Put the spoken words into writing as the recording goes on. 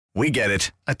We get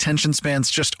it. Attention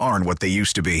spans just aren't what they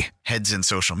used to be. Heads in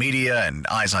social media and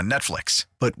eyes on Netflix.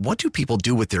 But what do people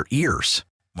do with their ears?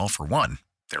 Well, for one,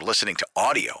 they're listening to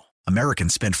audio.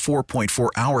 Americans spend 4.4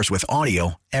 hours with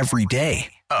audio every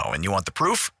day. Oh, and you want the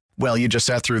proof? Well, you just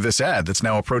sat through this ad that's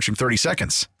now approaching 30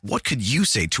 seconds. What could you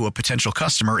say to a potential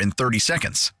customer in 30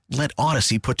 seconds? Let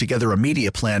Odyssey put together a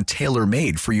media plan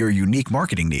tailor-made for your unique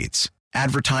marketing needs.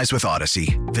 Advertise with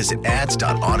Odyssey. Visit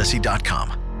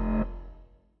ads.odyssey.com.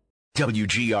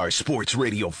 WGR Sports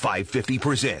Radio 550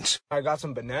 presents. I got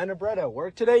some banana bread at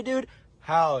work today, dude.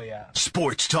 Hell yeah.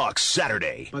 Sports Talk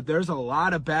Saturday. But there's a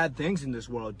lot of bad things in this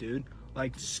world, dude.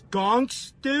 Like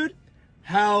skunks, dude.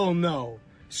 Hell no.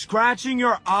 Scratching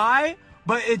your eye,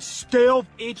 but it's still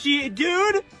itchy,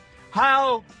 dude.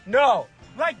 Hell no.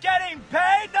 Like getting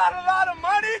paid not a lot of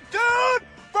money, dude,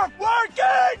 for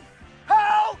working.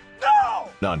 Hell no.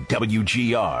 On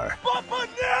WGR. But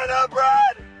banana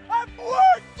bread at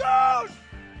work, dude.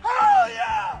 Hell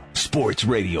yeah. Sports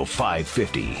Radio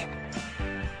 550.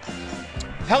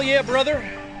 Hell yeah, brother.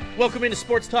 Welcome into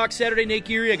Sports Talk Saturday. Nate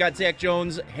Geary. I got Zach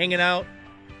Jones hanging out.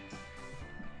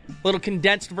 A little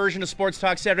condensed version of Sports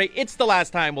Talk Saturday. It's the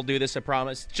last time we'll do this, I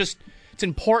promise. It's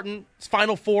important. It's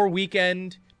Final Four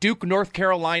weekend. Duke, North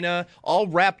Carolina, all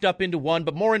wrapped up into one.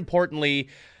 But more importantly,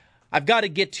 I've got to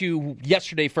get to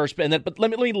yesterday first. But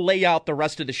let me lay out the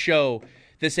rest of the show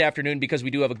this afternoon because we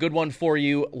do have a good one for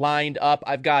you lined up.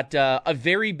 I've got a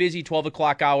very busy 12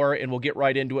 o'clock hour, and we'll get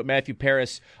right into it. Matthew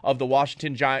Paris of the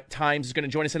Washington Times is going to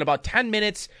join us in about 10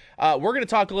 minutes. We're going to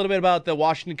talk a little bit about the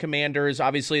Washington Commanders,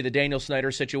 obviously the Daniel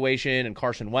Snyder situation and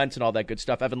Carson Wentz and all that good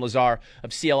stuff. Evan Lazar of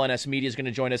CLNS Media is going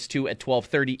to join us too at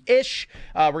 12:30-ish.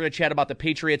 We're going to chat about the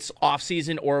Patriots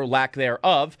offseason or lack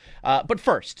thereof. But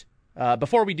first,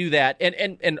 before we do that,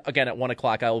 and again at 1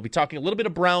 o'clock, I will be talking a little bit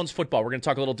of Browns football. We're going to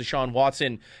talk a little Deshaun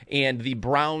Watson and the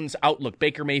Browns outlook.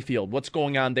 Baker Mayfield, what's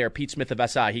going on there? Pete Smith of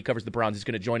SI, he covers the Browns. He's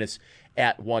going to join us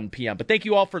at 1 p.m. But thank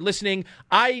you all for listening.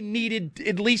 I needed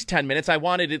at least 10 minutes. I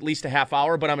wanted at least a half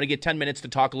hour, but I'm going to get 10 minutes to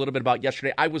talk a little bit about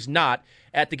yesterday. I was not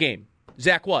at the game.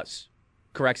 Zach was.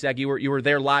 Correct, Zach? You were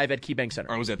there live at KeyBank Center.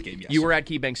 I was at the game, yes. You were at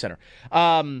KeyBank Center.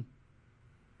 I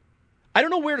don't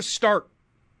know where to start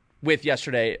with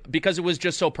yesterday because it was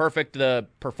just so perfect. The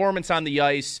performance on the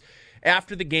ice,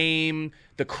 after the game,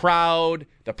 the crowd,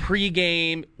 the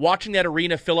pregame, watching that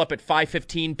arena fill up at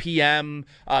 5:15 p.m.,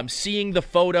 seeing the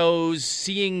photos,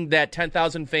 seeing that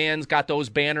 10,000 fans got those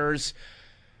banners.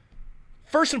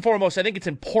 First and foremost, I think it's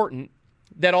important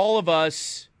that all of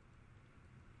us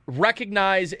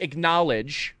recognize,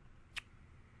 acknowledge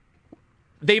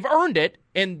they've earned it,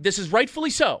 and this is rightfully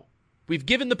so. We've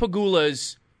given the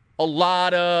Pagulas a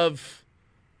lot of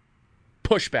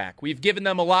pushback. We've given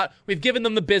them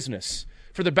the business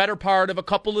for the better part of a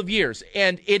couple of years,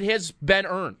 and it has been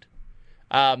earned.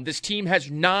 This team has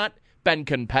not been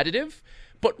competitive,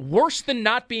 but worse than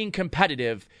not being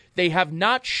competitive, they have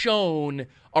not shown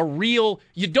a real...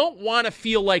 You don't want to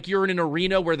feel like you're in an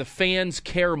arena where the fans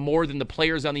care more than the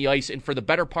players on the ice, and for the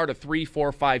better part of 3,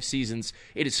 4, 5 seasons,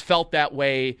 it has felt that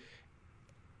way.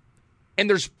 And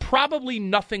there's probably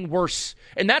nothing worse.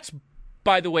 And that's,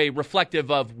 by the way, reflective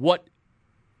of what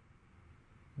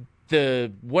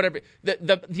the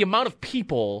amount of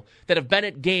people that have been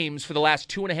at games for the last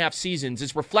 2.5 seasons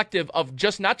is reflective of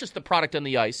not just the product on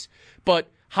the ice,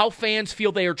 but how fans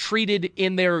feel they are treated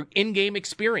in their in-game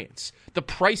experience. The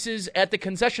prices at the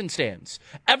concession stands.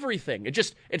 Everything.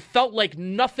 It felt like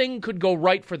nothing could go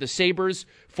right for the Sabres,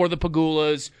 for the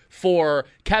Pagulas, for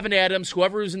Kevin Adams,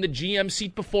 whoever was in the GM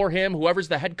seat before him, whoever's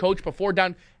the head coach before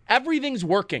Don. Everything's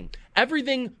working.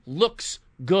 Everything looks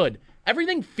good.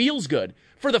 Everything feels good.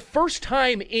 For the first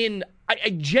time I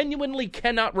genuinely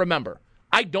cannot remember.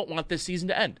 I don't want this season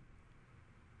to end.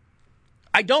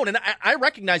 I don't, and I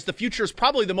recognize the future is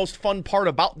probably the most fun part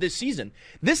about this season.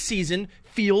 This season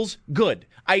feels good.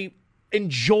 I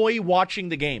enjoy watching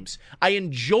the games. I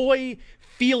enjoy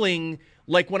feeling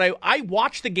like when I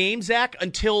watch the game, Zach,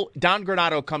 until Don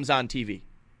Granato comes on TV.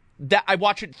 That I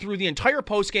watch it through the entire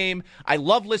postgame. I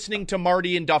love listening to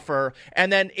Marty and Duffer,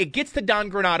 and then it gets to Don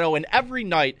Granato, and every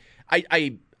night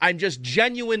I'm just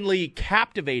genuinely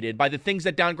captivated by the things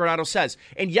that Don Granato says.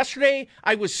 And yesterday,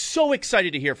 I was so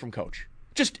excited to hear from Coach.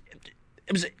 It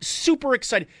was super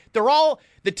exciting.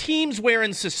 The team's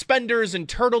wearing suspenders and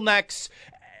turtlenecks.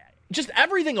 Just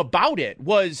everything about it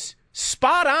was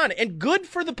spot on and good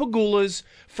for the Pagulas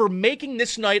for making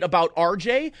this night about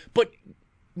RJ, but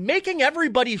making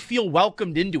everybody feel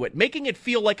welcomed into it, making it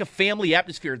feel like a family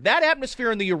atmosphere. That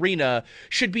atmosphere in the arena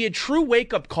should be a true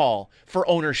wake-up call for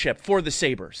ownership, for the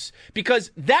Sabres,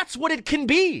 because that's what it can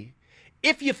be.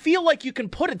 if you feel like you can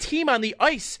put a team on the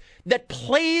ice that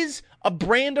plays a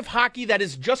brand of hockey that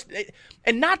is just,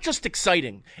 and not just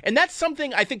exciting. And that's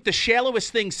something I think the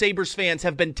shallowest thing Sabres fans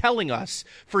have been telling us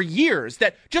for years,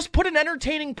 that just put an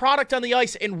entertaining product on the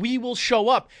ice and we will show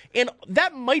up. And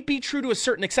that might be true to a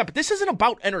certain extent, but this isn't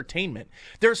about entertainment.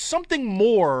 There's something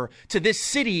more to this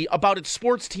city about its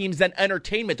sports teams than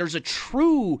entertainment. There's a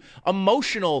true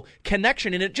emotional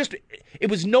connection, and it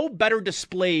was no better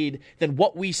displayed than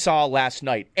what we saw last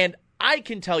night. And I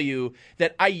can tell you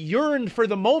that I yearned for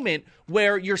the moment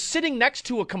where you're sitting next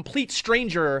to a complete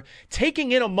stranger,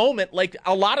 taking in a moment like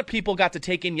a lot of people got to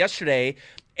take in yesterday,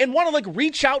 and want to like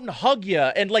reach out and hug you,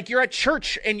 and like you're at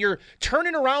church and you're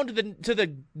turning around to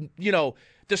the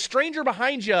the stranger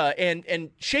behind you and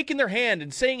shaking their hand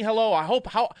and saying hello. I hope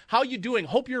how you doing?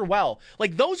 Hope you're well.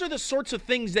 Like, those are the sorts of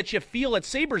things that you feel at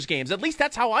Sabres games. At least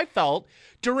that's how I felt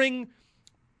during,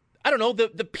 I don't know,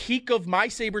 the peak of my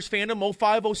Sabres fandom,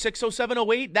 05, 06, 07,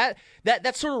 08,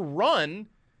 that sort of run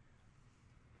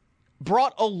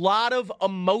brought a lot of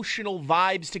emotional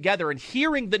vibes together. And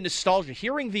hearing the nostalgia,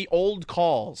 hearing the old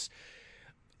calls,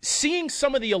 seeing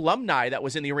some of the alumni that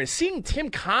was in the arena, seeing Tim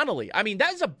Connolly, I mean,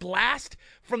 that is a blast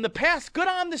from the past. Good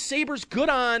on the Sabres, good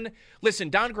on.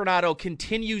 Listen, Don Granato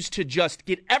continues to just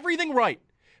get everything right.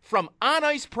 From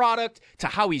on-ice product to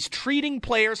how he's treating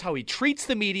players, how he treats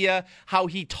the media, how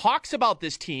he talks about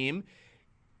this team.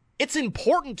 It's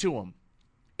important to him.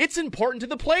 It's important to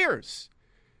the players.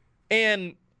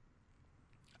 And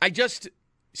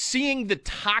seeing the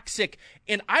toxic,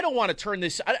 and I don't want to turn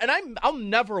this, and I'll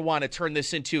never want to turn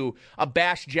this into a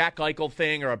bash Jack Eichel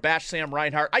thing or a bash Sam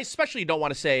Reinhart. I especially don't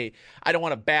want to say I don't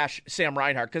want to bash Sam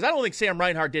Reinhart, because I don't think Sam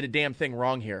Reinhart did a damn thing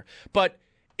wrong here. But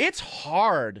it's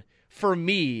hard for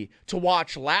me to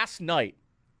watch last night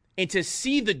and to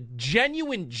see the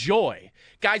genuine joy.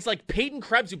 Guys like Peyton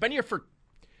Krebs, who've been here for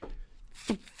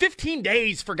 15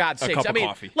 days, for God's sakes. I mean,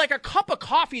 coffee. Like a cup of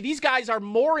coffee. These guys are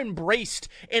more embraced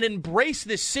and embrace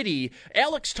this city,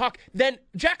 Alex Tuch, than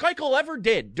Jack Eichel ever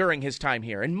did during his time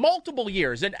here in multiple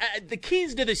years. And the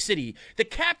keys to the city, the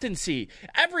captaincy,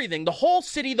 everything, the whole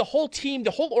city, the whole team,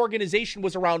 the whole organization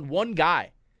was around one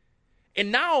guy.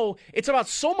 And now it's about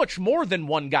so much more than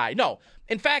one guy. No,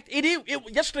 in fact, it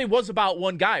yesterday was about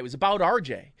one guy. It was about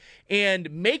RJ.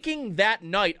 And making that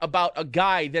night about a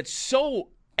guy that so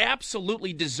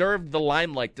absolutely deserved the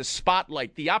limelight, the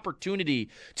spotlight, the opportunity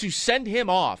to send him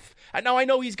off. And now I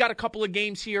know he's got a couple of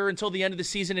games here until the end of the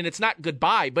season, and it's not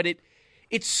goodbye, but it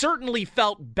certainly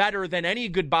felt better than any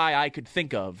goodbye I could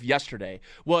think of yesterday,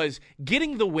 was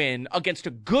getting the win against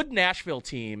a good Nashville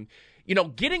team. You know,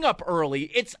 getting up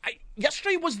early.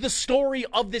 Yesterday was the story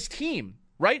of this team,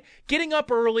 right? Getting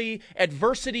up early,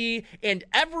 adversity, and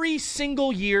every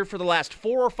single year for the last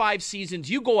 4 or 5 seasons,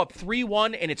 you go up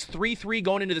 3-1 and it's 3-3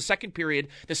 going into the second period.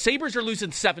 The Sabres are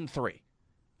losing 7-3.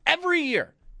 Every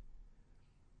year.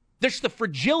 There's the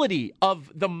fragility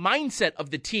of the mindset of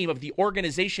the team, of the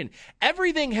organization.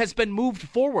 Everything has been moved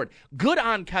forward. Good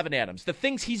on Kevyn Adams. The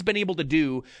things he's been able to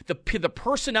do, the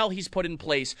personnel he's put in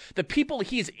place, the people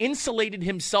he's insulated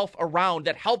himself around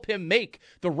that help him make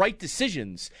the right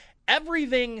decisions.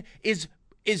 Everything is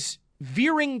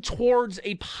veering towards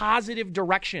a positive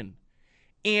direction.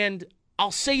 And I'll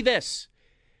say this,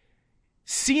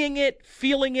 seeing it,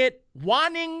 feeling it,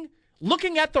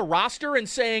 looking at the roster and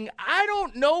saying, I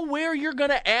don't know where you're going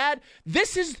to add.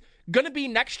 This is going to be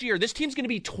next year. This team's going to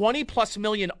be $20+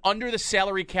 million under the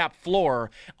salary cap floor.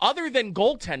 Other than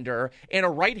goaltender and a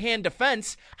right-hand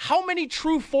defense, how many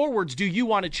true forwards do you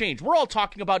want to change? We're all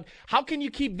talking about how can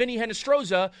you keep Vinny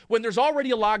Hinostroza when there's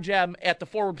already a logjam at the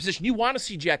forward position. You want to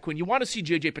see Jack Quinn. You want to see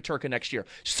JJ Peterka next year.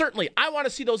 Certainly, I want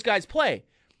to see those guys play.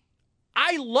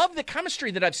 I love the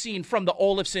chemistry that I've seen from the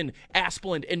Olofsson,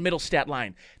 Asplund, and Middlestat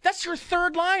line. That's your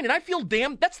third line, and I feel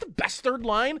that's the best third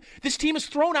line this team has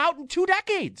thrown out in 2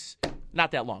 decades.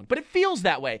 Not that long, but it feels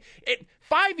that way.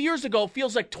 5 years ago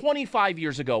feels like 25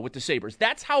 years ago with the Sabres.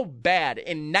 That's how bad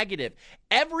and negative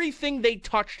everything they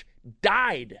touched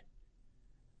died.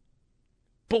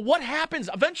 But what happens?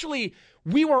 Eventually,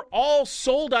 we were all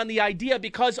sold on the idea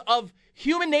because of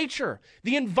human nature,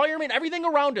 the environment, everything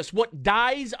around us. What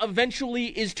dies eventually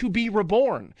is to be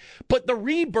reborn. But the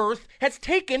rebirth has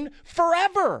taken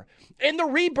forever. And the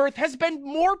rebirth has been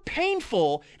more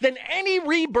painful than any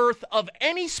rebirth of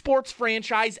any sports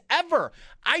franchise ever.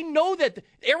 I know that the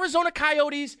Arizona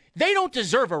Coyotes, they don't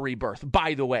deserve a rebirth,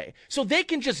 by the way. So they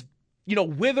can just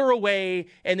wither away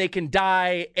and they can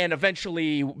die and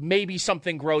eventually maybe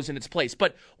something grows in its place.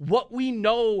 But what we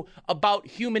know about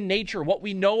human nature, what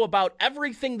we know about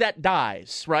everything that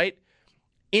dies, right?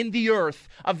 in the earth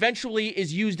eventually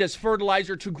is used as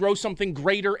fertilizer to grow something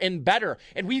greater and better.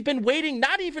 And we've been waiting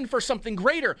not even for something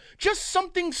greater, just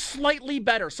something slightly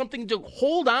better, something to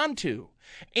hold on to.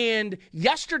 And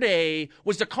yesterday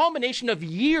was the culmination of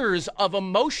years of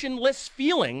emotionless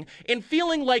feeling and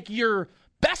feeling like your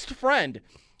best friend,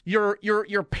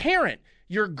 your parent,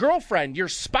 your girlfriend, your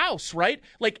spouse, right?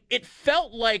 Like it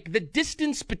felt like the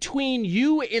distance between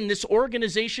you and this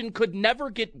organization could never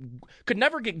get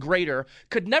greater,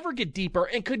 could never get deeper,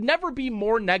 and could never be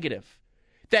more negative.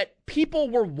 That people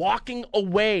were walking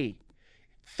away.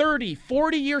 30,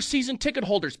 40-year season ticket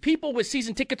holders, people with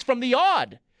season tickets from the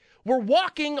odd, were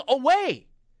walking away.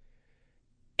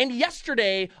 And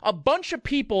yesterday, a bunch of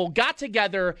people got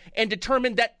together and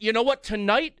determined that, you know what,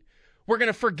 tonight, we're going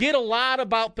to forget a lot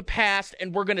about the past,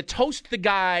 and we're going to toast the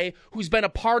guy who's been a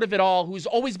part of it all, who's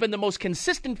always been the most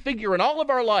consistent figure in all of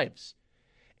our lives,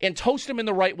 and toast him in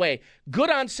the right way. Good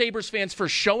on Sabres fans for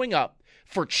showing up,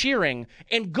 for cheering,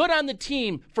 and good on the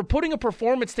team for putting a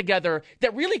performance together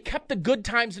that really kept the good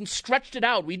times and stretched it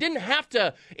out. We didn't have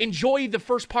to enjoy the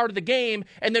first part of the game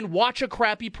and then watch a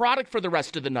crappy product for the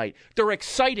rest of the night. They're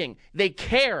exciting. They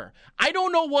care. I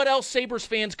don't know what else Sabres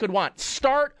fans could want.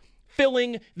 Start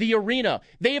filling the arena.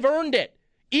 They've earned it.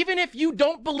 Even if you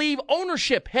don't believe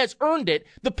ownership has earned it,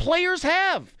 the players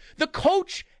have. The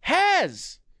coach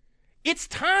has. It's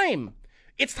time.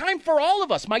 It's time for all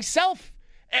of us, myself.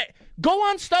 Go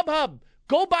on StubHub.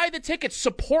 Go buy the tickets.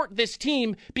 Support this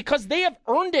team because they have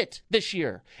earned it this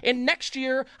year. And next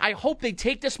year, I hope they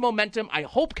take this momentum. I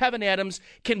hope Kevyn Adams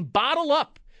can bottle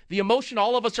up the emotion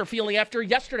all of us are feeling after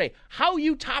yesterday. How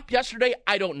you top yesterday,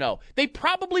 I don't know. They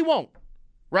probably won't.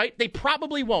 Right? They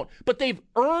probably won't. But they've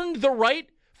earned the right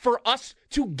for us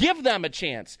to give them a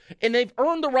chance. And they've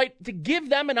earned the right to give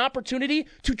them an opportunity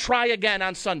to try again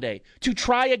on Sunday, to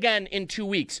try again in 2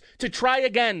 weeks, to try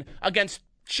again against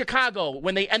Chicago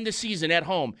when they end the season at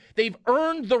home. They've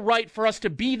earned the right for us to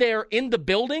be there in the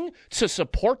building to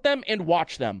support them and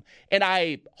watch them. And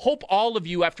I hope all of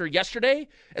you after yesterday,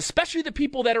 especially the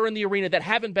people that are in the arena that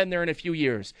haven't been there in a few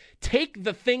years, take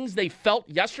the things they felt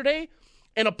yesterday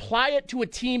and apply it to a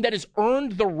team that has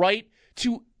earned the right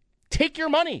to take your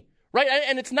money, right?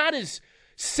 And it's not as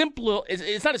simple as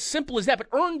that, but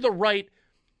earned the right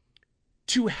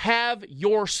to have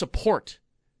your support.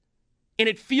 And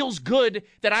it feels good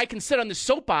that I can sit on the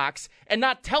soapbox and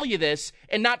not tell you this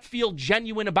and not feel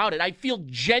genuine about it. I feel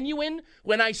genuine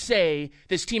when I say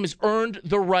this team has earned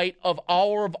the right of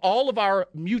all of our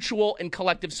mutual and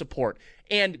collective support.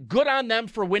 And good on them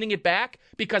for winning it back,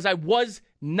 because I was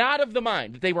not of the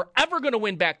mind that they were ever going to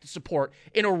win back the support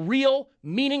in a real,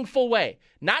 meaningful way.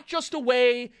 Not just a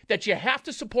way that you have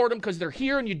to support them because they're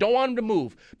here and you don't want them to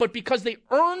move, but because they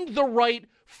earned the right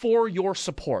for your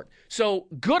support. So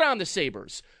good on the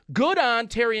Sabres. Good on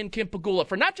Terry and Kim Pegula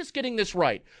for not just getting this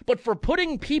right, but for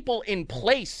putting people in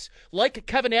place like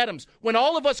Kevyn Adams when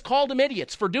all of us called him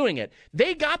idiots for doing it.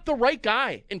 They got the right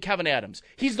guy in Kevyn Adams.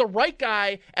 He's the right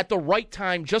guy at the right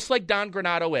time, just like Don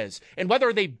Granato is. And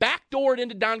whether they backdoored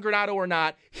into Don Granato or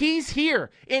not, he's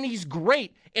here and he's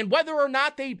great. And whether or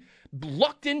not they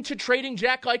lucked into trading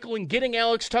Jack Eichel and getting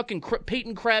Alex Tuch and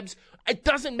Peyton Krebs, it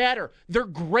doesn't matter. They're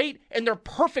great, and they're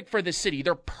perfect for this city.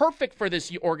 They're perfect for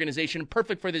this organization,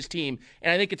 perfect for this team.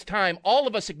 And I think it's time all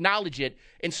of us acknowledge it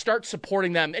and start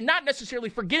supporting them, and not necessarily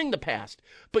forgetting the past,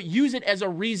 but use it as a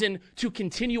reason to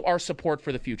continue our support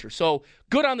for the future. So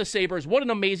good on the Sabres. What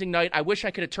an amazing night. I wish I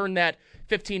could have turned that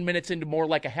 15 minutes into more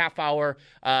like a half hour,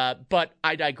 but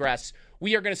I digress.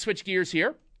 We are going to switch gears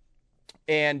here.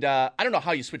 And I don't know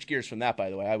how you switch gears from that,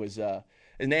 by the way. I was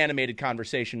an animated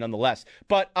conversation nonetheless.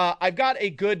 But I've got a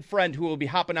good friend who will be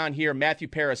hopping on here, Matthew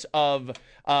Paris of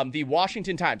the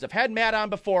Washington Times. I've had Matt on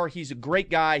before. He's a great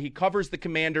guy. He covers the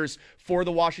Commanders for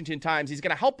the Washington Times. He's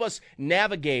going to help us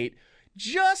navigate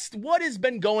just what has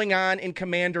been going on in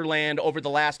Commanderland over the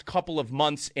last couple of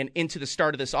months and into the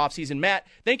start of this offseason. Matt,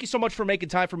 thank you so much for making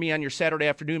time for me on your Saturday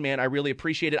afternoon, man. I really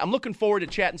appreciate it. I'm looking forward to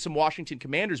chatting some Washington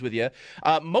Commanders with you,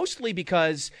 mostly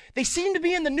because they seem to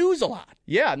be in the news a lot.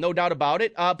 Yeah, no doubt about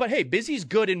it. But hey, busy's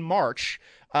good in March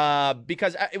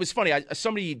because it was funny.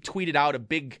 Somebody tweeted out a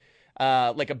big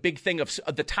thing of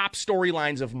the top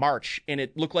storylines of March, and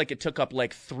it looked like it took up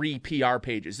like 3 PR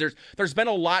pages. There's been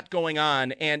a lot going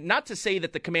on, and not to say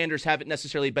that the Commanders haven't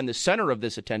necessarily been the center of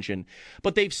this attention,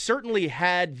 but they've certainly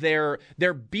had their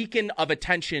beacon of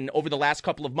attention over the last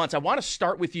couple of months. I want to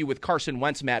start with you with Carson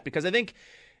Wentz, Matt, because I think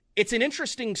it's an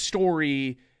interesting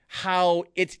story how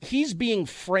he's being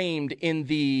framed in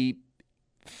the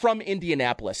from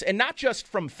Indianapolis, and not just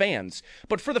from fans,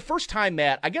 but for the first time,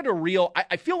 Matt,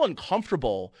 I feel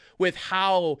uncomfortable with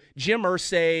how Jim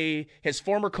Irsay, his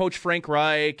former coach Frank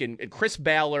Reich, and Chris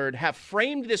Ballard have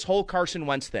framed this whole Carson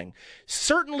Wentz thing.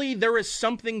 Certainly there is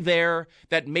something there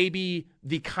that maybe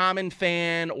the common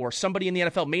fan or somebody in the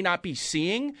NFL may not be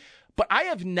seeing, but I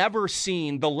have never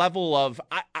seen the level of,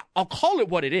 I'll call it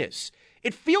what it is.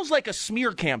 It feels like a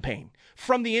smear campaign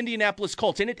from the Indianapolis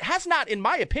Colts, and it has not, in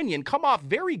my opinion, come off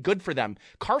very good for them.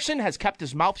 Carson has kept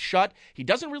his mouth shut. He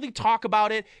doesn't really talk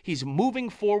about it. He's moving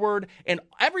forward, and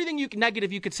everything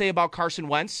negative you could say about Carson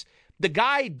Wentz, the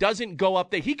guy doesn't go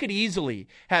up there. He could easily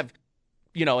have,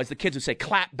 as the kids would say,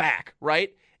 clap back,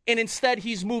 right? And instead,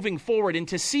 he's moving forward. And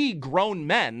to see grown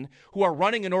men who are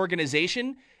running an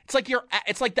organization, it's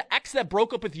like the ex that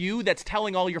broke up with you that's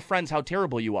telling all your friends how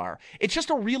terrible you are. It's just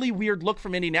a really weird look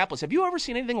from Indianapolis. Have you ever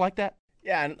seen anything like that?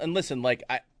 Yeah, and listen,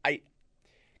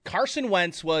 Carson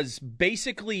Wentz was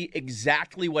basically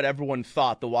exactly what everyone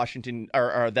thought the Washington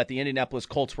or that the Indianapolis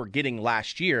Colts were getting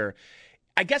last year.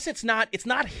 I guess it's not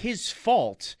his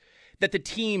fault that the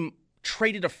team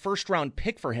traded a first-round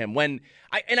pick for him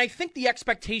I think the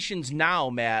expectations now,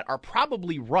 Matt, are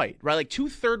probably right? Like 2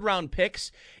 third-round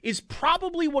picks is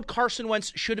probably what Carson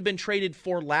Wentz should have been traded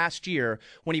for last year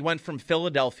when he went from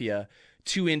Philadelphia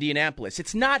to Indianapolis.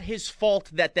 It's not his fault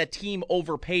that that team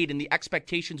overpaid and the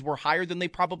expectations were higher than they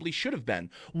probably should have been.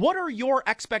 What are your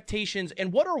expectations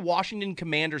and what are Washington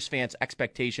Commanders fans'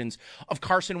 expectations of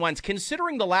Carson Wentz,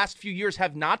 considering the last few years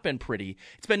have not been pretty?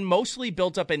 It's been mostly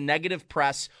built up in negative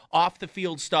press,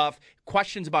 off-the-field stuff,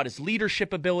 questions about his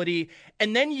leadership ability,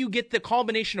 and then you get the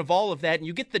combination of all of that, and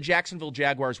you get the Jacksonville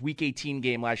Jaguars Week 18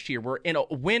 game last year, where in a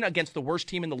win against the worst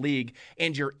team in the league,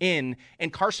 and you're in,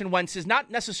 and Carson Wentz is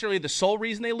not necessarily the sole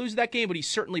reason they lose that game, but he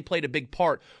certainly played a big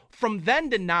part. From then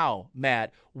to now,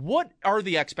 Matt, what are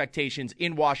the expectations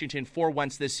in Washington for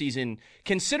Wentz this season,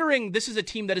 considering this is a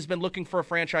team that has been looking for a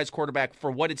franchise quarterback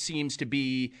for what it seems to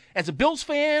be? As a Bills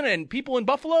fan and people in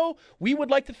Buffalo, we would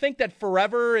like to think that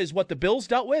forever is what the Bills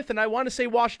dealt with, and I want to say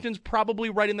Washington's probably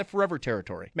right in the forever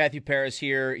territory. Matthew Paris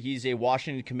here. He's a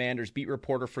Washington Commanders beat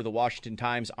reporter for the Washington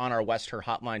Times on our West Her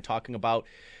hotline, talking about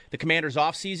the Commanders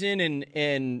offseason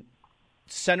and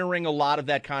centering a lot of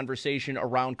that conversation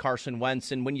around Carson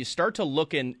Wentz. And when you start to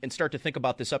look and start to think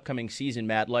about this upcoming season,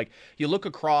 Matt, like you look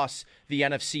across the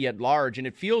NFC at large, and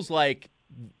it feels like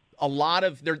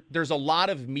there's a lot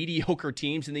of mediocre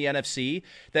teams in the NFC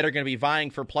that are going to be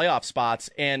vying for playoff spots.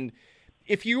 And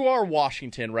if you are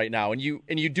Washington right now and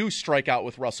you do strike out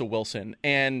with Russell Wilson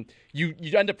and you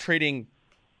end up trading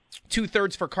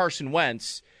 2/3 for Carson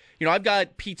Wentz, I've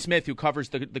got Pete Smith, who covers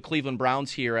the Cleveland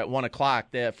Browns here at 1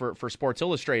 o'clock for Sports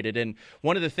Illustrated. And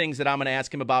one of the things that I'm going to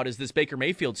ask him about is this Baker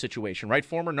Mayfield situation, right?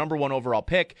 Former number 1 overall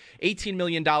pick, $18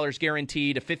 million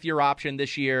guaranteed, a 5th-year option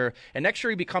this year, and next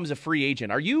year he becomes a free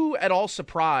agent. Are you at all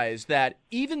surprised that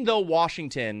even though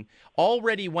Washington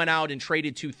already went out and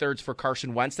traded 2/3 for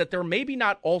Carson Wentz, that they're maybe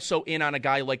not also in on a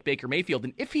guy like Baker Mayfield?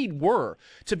 And if he were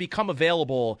to become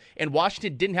available and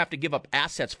Washington didn't have to give up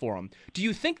assets for him, do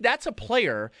you think that's a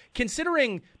player,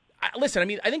 considering,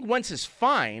 listen, I think Wentz is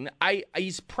fine.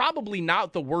 He's probably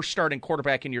not the worst starting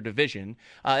quarterback in your division.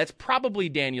 That's probably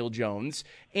Daniel Jones.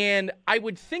 And I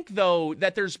would think, though,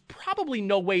 that there's probably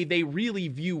no way they really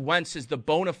view Wentz as the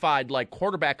bona fide,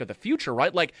 quarterback of the future,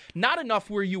 right? Not enough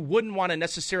where you wouldn't want to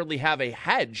necessarily have a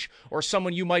hedge or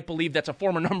someone you might believe that's a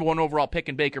former number 1 overall pick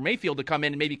in Baker Mayfield to come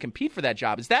in and maybe compete for that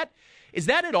job. Is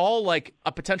that at all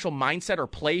a potential mindset or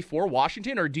play for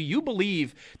Washington? Or do you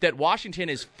believe that Washington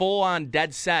is full on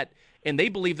dead set and they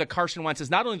believe that Carson Wentz is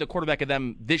not only the quarterback of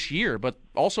them this year, but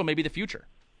also maybe the future?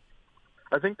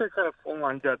 I think they're kind of full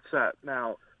on dead set.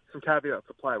 Now, some caveats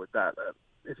apply with that.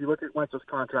 If you look at Wentz's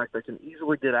contract, they can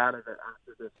easily get out of it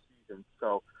after this season.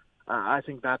 So I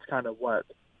think that's kind of what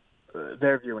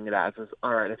they're viewing it as, is,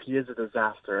 all right, if he is a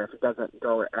disaster, if it doesn't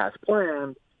go as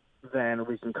planned, then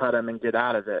we can cut him and get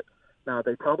out of it. Now,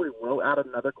 they probably will add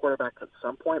another quarterback at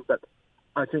some point, but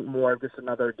I think more of just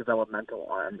another developmental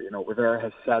arm. Rivera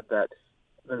has said that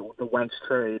the Wentz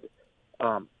trade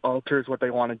alters what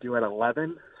they want to do at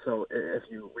 11. So if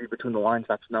you read between the lines,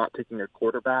 that's not taking a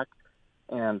quarterback.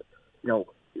 And,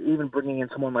 even bringing in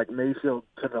someone like Mayfield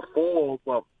to the fold,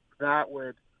 well, that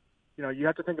would, you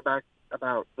have to think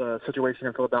about the situation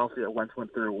in Philadelphia Wentz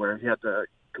went through, where he had to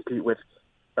compete with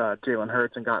Jalen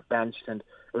Hurts and got benched. And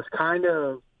it was kind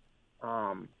of,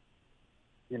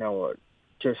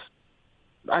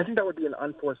 I think that would be an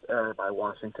unforced error by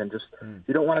Washington.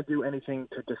 You don't want to do anything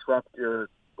to disrupt your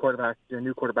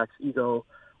new quarterback's ego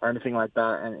or anything like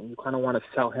that, and you kind of want to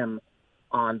sell him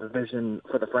on the vision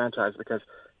for the franchise, because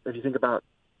if you think about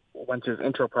Wentz's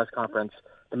intro press conference,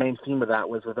 the main theme of that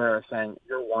was Rivera saying,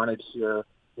 "You're wanted here,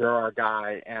 you're our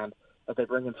guy," and that they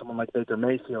bring in someone like Baker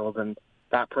Mayfield, and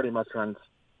that pretty much runs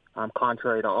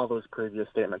contrary to all those previous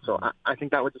statements. So I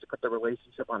think that would just put the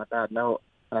relationship on a bad note,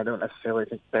 and I don't necessarily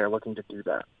think they're looking to do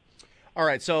that. All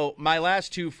right, so my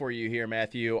last two for you here,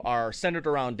 Matthew, are centered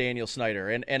around Daniel Snyder,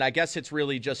 and I guess it's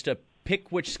really just to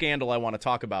pick which scandal I want to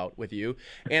talk about with you,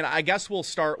 and I guess we'll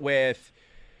start with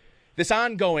this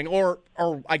ongoing, or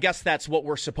I guess that's what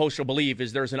we're supposed to believe,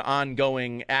 is there's an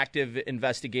ongoing active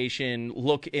investigation,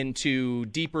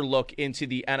 deeper look into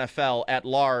the NFL at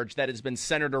large that has been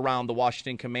centered around the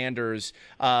Washington Commanders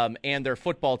and their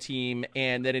football team,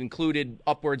 and that included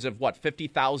upwards of,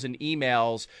 50,000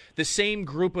 emails, the same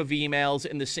group of emails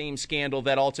in the same scandal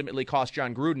that ultimately cost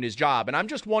Jon Gruden his job. And I'm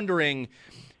just wondering,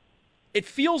 it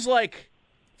feels like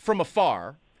from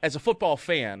afar, as a football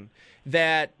fan,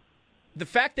 that the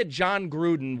fact that Jon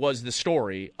Gruden was the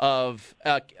story of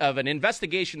an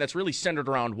investigation that's really centered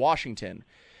around Washington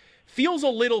feels a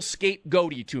little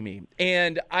scapegoaty to me.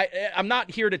 And I'm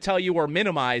not here to tell you or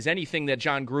minimize anything that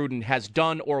Jon Gruden has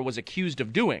done or was accused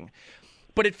of doing,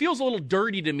 but it feels a little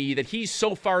dirty to me that he's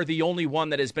so far the only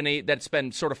one that's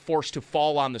been sort of forced to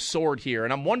fall on the sword here.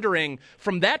 And I'm wondering,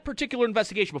 from that particular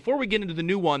investigation, before we get into the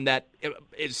new one that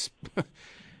is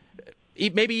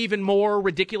maybe even more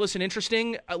ridiculous and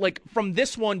interesting, like from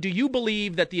this one, do you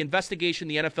believe that the investigation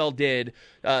the NFL did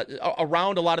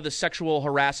around a lot of the sexual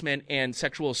harassment and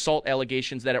sexual assault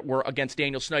allegations that were against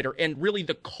Daniel Snyder, and really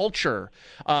the culture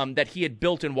that he had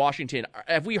built in Washington,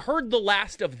 have we heard the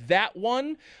last of that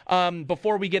one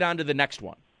before we get on to the next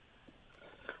one?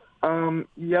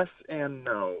 Yes and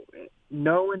no.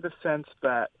 No, in the sense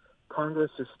that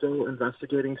Congress is still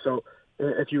investigating. So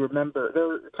if you remember, there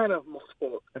were kind of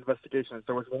multiple investigations.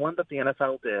 There was one that the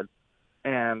NFL did,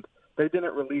 and they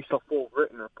didn't release a full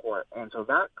written report. And so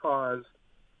that caused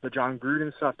the Jon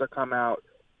Gruden stuff to come out,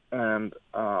 and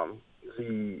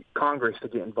the Congress to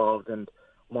get involved and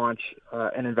launch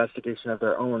an investigation of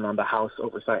their own on the House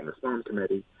Oversight and Reform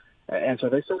Committee. And so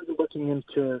they started looking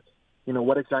into,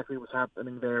 what exactly was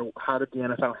happening there. How did the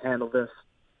NFL handle this?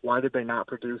 Why did they not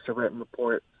produce a written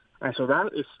report? And so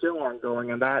that is still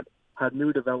ongoing, and that had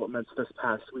new developments this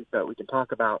past week that we can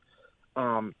talk about.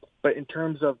 But in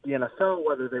terms of the NFL,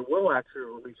 whether they will actually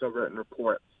release a written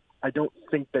report, I don't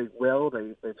think they will.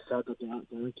 They've said that they're not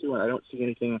going to, and I don't see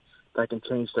anything that can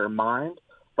change their mind.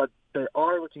 But they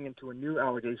are looking into a new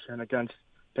allegation against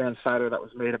Dan Snyder that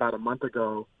was made about a month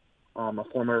ago. A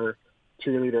former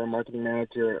cheerleader and marketing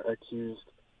manager accused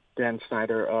Dan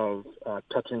Snyder of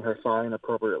touching her thigh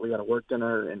inappropriately at a work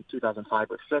dinner in 2005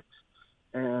 or 6.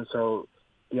 And so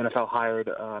the NFL hired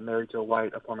Mary Jo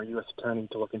White, a former U.S. attorney,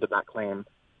 to look into that claim,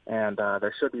 and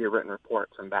there should be a written report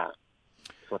from that,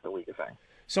 is what the league is saying.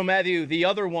 So, Matthew, the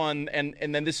other one,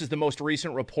 and then this is the most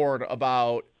recent report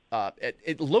about,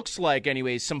 it looks like,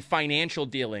 anyways, some financial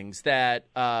dealings that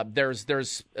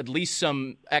there's at least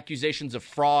some accusations of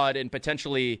fraud and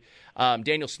potentially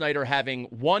Daniel Snyder having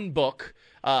one book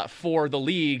for the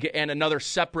league and another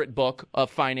separate book of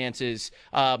finances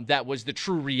that was the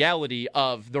true reality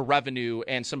of the revenue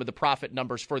and some of the profit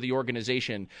numbers for the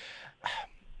organization.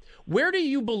 Where do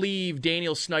you believe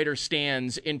Daniel Snyder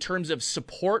stands in terms of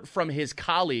support from his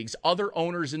colleagues, other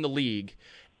owners in the league,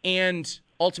 and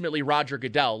ultimately Roger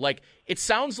Goodell? Like, it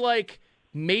sounds like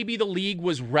maybe the league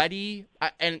was ready,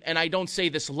 and I don't say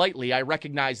this lightly. I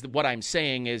recognize that what I'm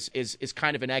saying is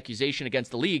kind of an accusation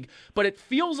against the league, but it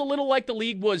feels a little like the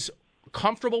league was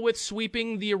comfortable with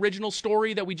sweeping the original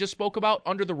story that we just spoke about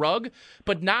under the rug.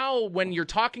 But now when you're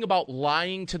talking about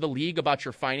lying to the league about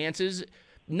your finances,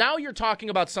 now you're talking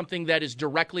about something that is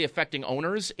directly affecting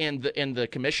owners and the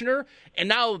commissioner, and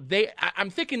now I'm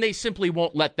thinking they simply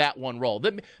won't let that one roll.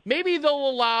 Maybe they'll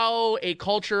allow a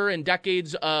culture and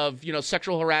decades of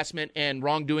sexual harassment and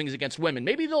wrongdoings against women.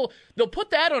 Maybe they'll put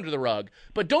that under the rug.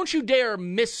 But don't you dare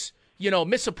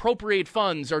misappropriate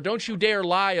funds, or don't you dare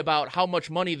lie about how much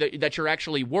money that you're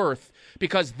actually worth,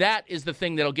 because that is the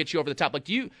thing that'll get you over the top. Like,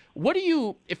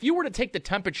 if you were to take the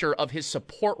temperature of his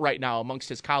support right now amongst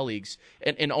his colleagues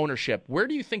in ownership, where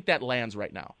do you think that lands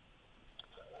right now?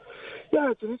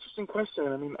 Yeah, it's an interesting question.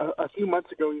 I mean, a few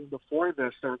months ago, even before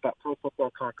this, there was that Pro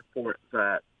Football Talk report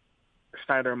that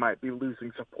Snyder might be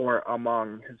losing support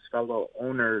among his fellow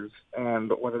owners,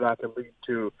 and whether that could lead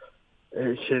to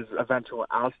his eventual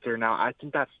ouster. Now, I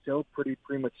think that's still pretty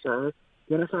premature.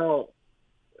 The NFL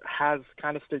has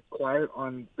kind of stayed quiet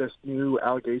on this new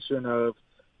allegation of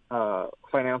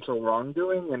financial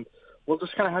wrongdoing, and we'll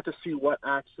just kind of have to see what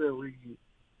actually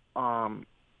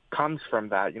comes from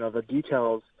that. The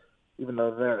details, even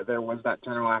though there was that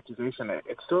general accusation,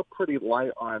 it's still pretty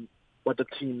light on what the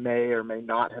team may or may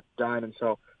not have done. And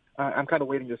so I'm kind of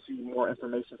waiting to see more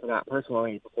information for that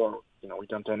personally before, we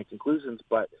jump to any conclusions.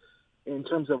 But in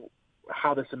terms of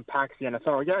how this impacts the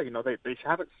NFL, they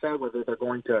haven't said whether they're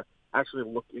going to actually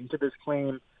look into this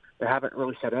claim. They haven't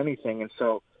really said anything. And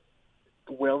so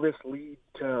will this lead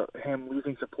to him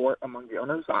losing support among the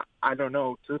owners? I don't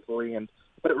know, truthfully.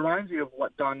 But it reminds me of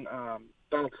what Donald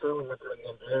Sterling went through in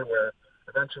the NBA, where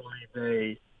eventually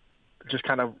they just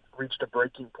kind of reached a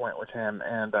breaking point with him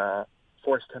and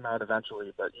forced him out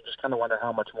eventually. But you just kind of wonder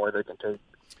how much more they can take.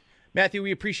 Matthew,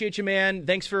 we appreciate you, man.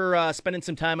 Thanks for spending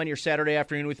some time on your Saturday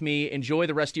afternoon with me. Enjoy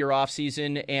the rest of your off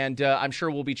season, and I'm sure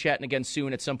we'll be chatting again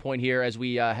soon at some point here as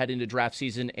we head into draft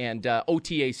season and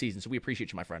OTA season. So we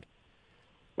appreciate you, my friend.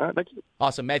 All right, thank you.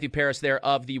 Awesome. Matthew Paras there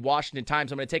of the Washington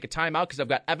Times. I'm going to take a timeout because I've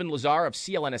got Evan Lazar of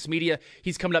CLNS Media.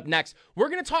 He's coming up next. We're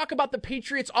going to talk about the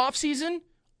Patriots offseason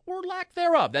or lack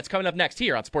thereof. That's coming up next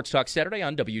here on Sports Talk Saturday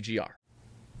on WGR.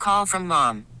 Call from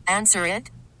mom. Answer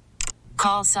it.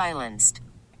 Call silenced.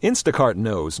 Instacart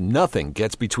knows nothing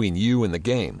gets between you and the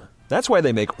game. That's why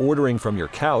they make ordering from your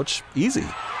couch easy.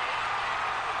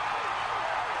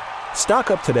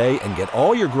 Stock up today and get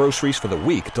all your groceries for the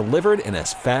week delivered in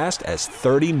as fast as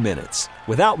 30 minutes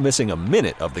without missing a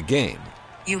minute of the game.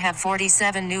 You have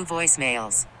 47 new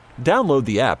voicemails. Download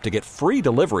the app to get free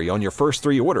delivery on your first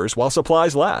 3 orders while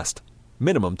supplies last.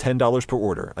 Minimum $10 per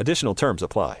order. Additional terms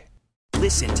apply.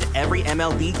 Listen to every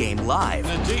MLB game live.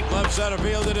 In the deep left center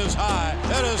field, it is high,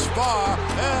 it is far,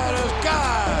 it is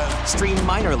gone. Stream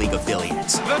minor league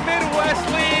affiliates. The Midwest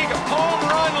League home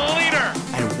run leader.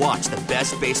 And watch the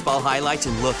best baseball highlights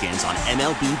and look-ins on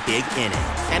MLB Big Inning.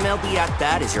 MLB At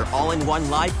Bat is your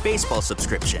all-in-one live baseball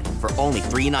subscription for only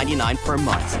 $3.99 per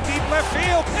month. Deep left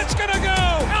field, it's gonna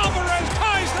go. Alvarez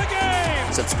ties the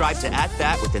game. Subscribe to At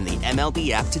Bat within the MLB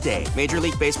app today. Major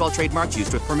League Baseball trademarks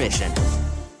used with permission.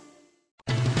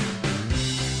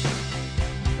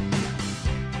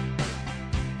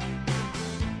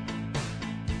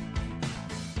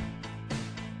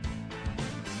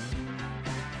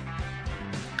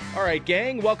 All right,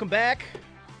 gang, welcome back.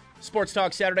 Sports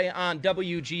Talk Saturday on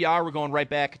WGR. We're going right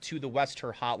back to the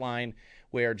Wester Hotline,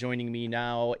 where joining me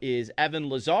now is Evan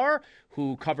Lazar,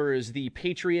 who covers the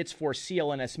Patriots for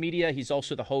CLNS Media. He's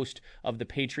also the host of the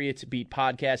Patriots Beat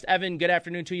podcast. Evan, good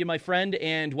afternoon to you, my friend,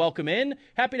 and welcome in.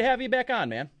 Happy to have you back on,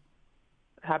 man.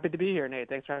 Happy to be here, Nate.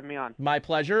 Thanks for having me on. My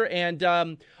pleasure. And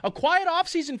a quiet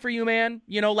offseason for you, man.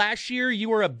 Last year you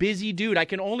were a busy dude. I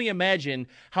can only imagine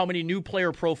how many new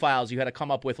player profiles you had to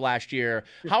come up with last year,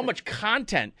 how much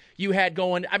content you had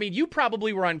going. I mean, you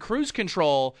probably were on cruise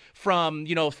control from,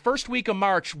 first week of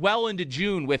March well into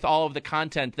June with all of the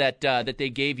content that they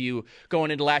gave you going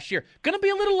into last year. Going to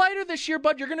be a little lighter this year,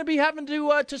 but you're going to be having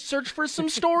to search for some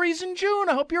stories in June.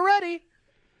 I hope you're ready.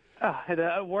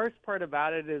 The worst part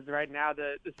about it is right now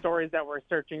the stories that we're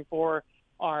searching for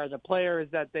are the players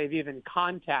that they've even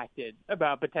contacted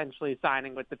about potentially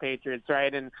signing with the Patriots,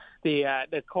 right? And the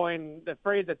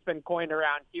phrase that's been coined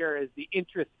around here is the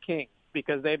interest king,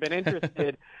 because they've been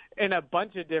interested in a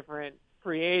bunch of different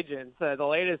free agents. The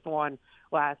latest one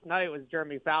last night was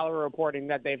Jeremy Fowler reporting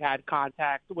that they've had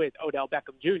contact with Odell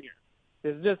Beckham Jr.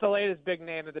 This is just the latest big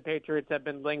name that the Patriots have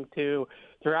been linked to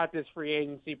throughout this free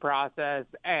agency process,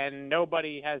 and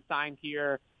nobody has signed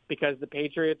here because the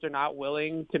Patriots are not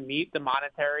willing to meet the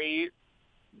monetary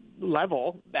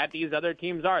level that these other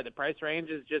teams are. The price range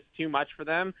is just too much for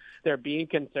them. They're being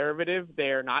conservative.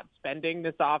 They're not spending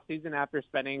this offseason after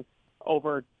spending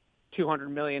over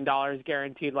 $200 million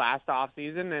guaranteed last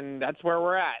offseason, and that's where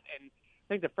we're at. And I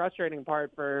think the frustrating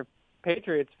part for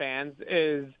Patriots fans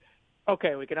is,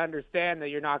 okay, we can understand that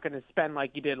you're not going to spend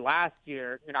like you did last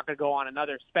year. You're not going to go on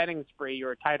another spending spree.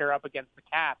 You're tighter up against the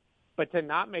cap. But to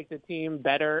not make the team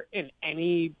better in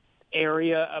any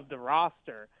area of the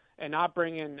roster and not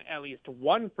bring in at least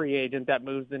one free agent that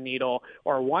moves the needle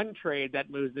or one trade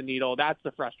that moves the needle, that's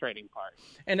the frustrating part.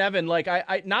 And Evan,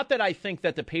 I not that I think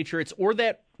that the Patriots or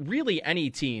that really any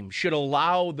team should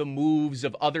allow the moves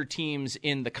of other teams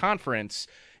in the conference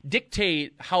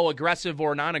dictate how aggressive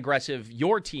or non-aggressive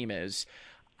your team is.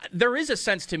 There is a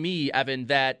sense to me, Evan,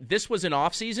 that this was an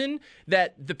offseason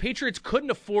that the Patriots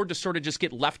couldn't afford to sort of just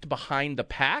get left behind the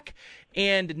pack.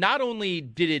 And not only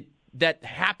did that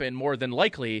happen more than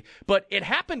likely, but it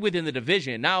happened within the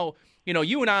division. Now,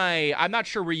 you and I'm not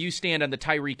sure where you stand on the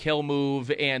Tyreek Hill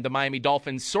move and the Miami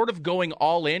Dolphins sort of going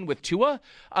all in with Tua.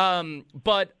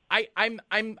 But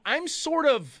I'm sort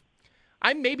of,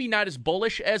 I'm maybe not as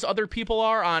bullish as other people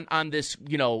are on this,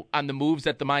 on the moves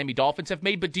that the Miami Dolphins have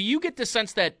made. But do you get the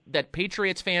sense that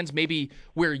Patriots fans, maybe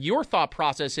where your thought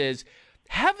process is,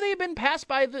 have they been passed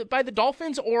by the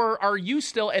Dolphins, or are you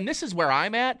still? And this is where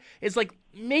I'm at. Is like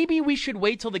maybe we should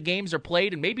wait till the games are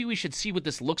played, and maybe we should see what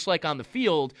this looks like on the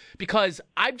field, because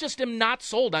I just am not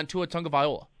sold on Tua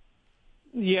Tagovailoa.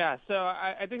 Yeah, so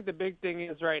I think the big thing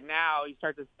is right now you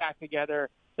start to stack together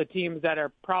the teams that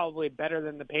are probably better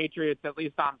than the Patriots, at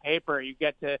least on paper. You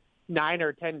get to 9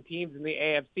 or 10 teams in the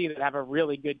AFC that have a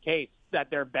really good case that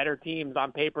they're better teams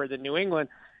on paper than New England,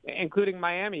 including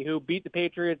Miami, who beat the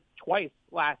Patriots twice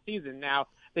last season. Now,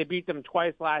 they beat them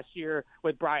twice last year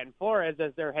with Brian Flores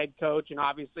as their head coach, and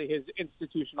obviously his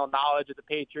institutional knowledge of the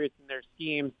Patriots and their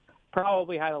schemes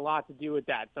probably had a lot to do with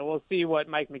that. So we'll see what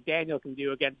Mike McDaniel can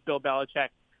do against Bill Belichick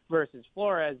versus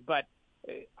Flores. But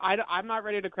I'm not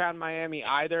ready to crown Miami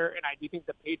either, and I do think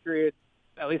the Patriots,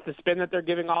 at least the spin that they're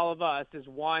giving all of us, is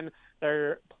one,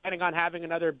 they're planning on having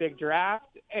another big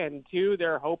draft, and two,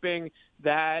 they're hoping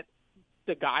that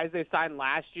the guys they signed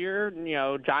last year,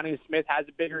 Johnny Smith has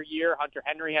a bigger year, Hunter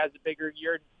Henry has a bigger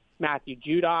year, Matthew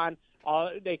Judon,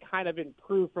 they kind of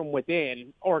improve from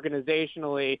within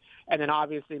organizationally, and then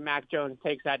obviously Mac Jones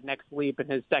takes that next leap in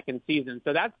his second season.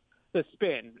 So that's the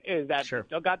spin, is that Sure. You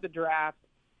still got the draft,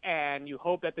 and you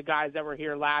hope that the guys that were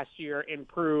here last year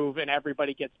improve and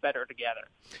everybody gets better together.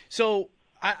 So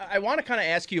I want to kind of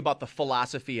ask you about the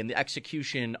philosophy and the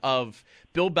execution of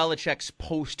Bill Belichick's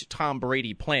post-Tom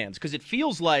Brady plans, because it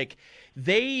feels like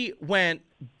they went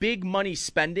big money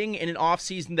spending in an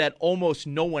offseason that almost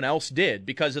no one else did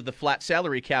because of the flat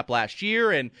salary cap last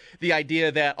year and the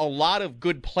idea that a lot of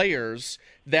good players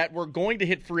that were going to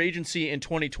hit free agency in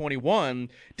 2021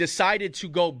 decided to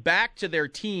go back to their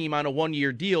team on a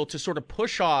one-year deal to sort of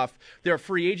push off their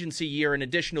free agency year an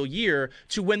additional year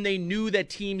to when they knew that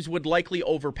teams would likely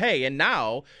overpay. And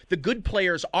now the good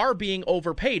players are being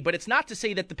overpaid, but it's not to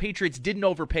say that the Patriots didn't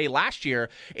overpay last year.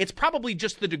 It's probably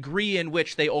just the degree in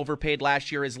which they overpaid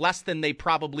last year is less than they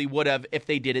probably would have if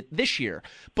they did it this year.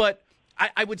 But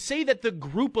I would say that the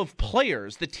group of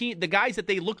players, the guys that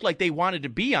they looked like they wanted to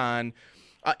be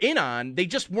they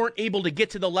just weren't able to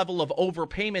get to the level of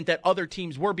overpayment that other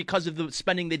teams were because of the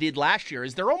spending they did last year.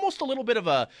 Is there almost a little bit of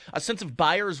a sense of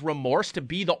buyer's remorse to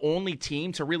be the only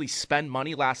team to really spend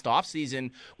money last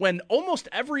offseason when almost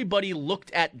everybody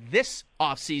looked at this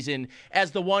offseason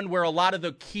as the one where a lot of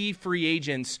the key free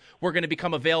agents were going to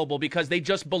become available because they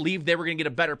just believed they were going to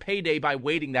get a better payday by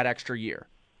waiting that extra year?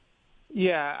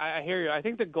 Yeah, I hear you. I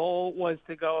think the goal was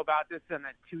to go about this in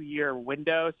a 2-year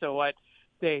window. So what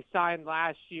they signed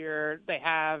last year, they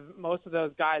have most of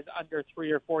those guys under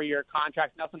 3 or 4 year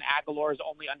contracts. Nelson Aguilar is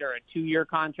only under a 2-year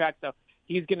contract, so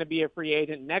he's going to be a free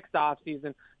agent next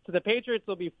offseason. So the Patriots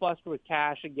will be flushed with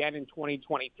cash again in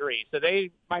 2023. So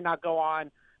they might not go on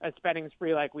a spending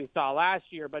spree like we saw last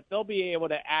year, but they'll be able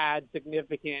to add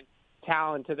significant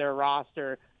talent to their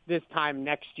roster this time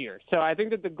next year. So I think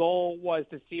that the goal was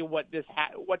to see what this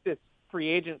free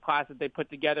agent class that they put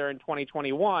together in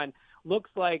 2021 looks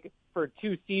like for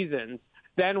 2 seasons.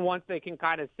 Then once they can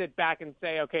kind of sit back and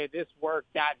say, okay, this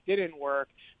worked, that didn't work,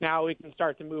 now we can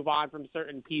start to move on from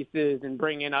certain pieces and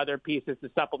bring in other pieces to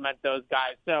supplement those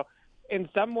guys. So in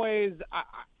some ways,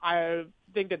 I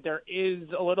think that there is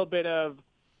a little bit of,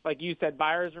 like you said,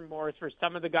 buyer's remorse for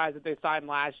some of the guys that they signed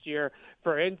last year.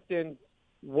 For instance,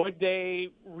 would they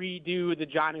redo the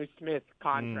Jonnu Smith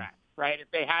contract, right?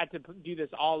 If they had to do this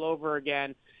all over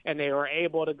again and they were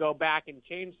able to go back and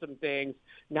change some things,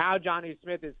 now Jonnu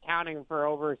Smith is counting for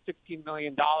over $16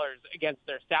 million against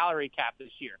their salary cap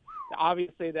this year.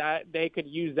 Obviously, that they could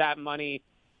use that money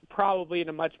probably in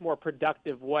a much more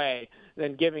productive way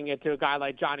than giving it to a guy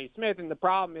like Jonnu Smith. And the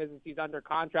problem is he's under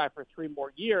contract for 3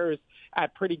 more years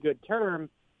at pretty good term.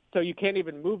 So you can't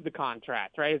even move the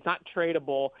contract, right? It's not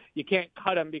tradable. You can't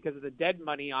cut him because of the dead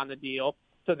money on the deal.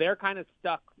 So they're kind of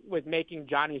stuck with making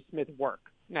Jonnu Smith work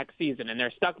next season. And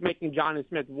they're stuck making Jonnu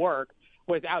Smith work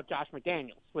without Josh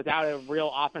McDaniels, without a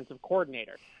real offensive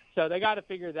coordinator. So they got to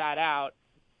figure that out.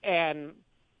 And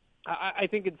I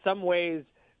think in some ways,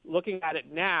 looking at it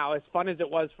now, as fun as it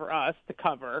was for us to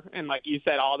cover, and like you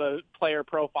said, all the player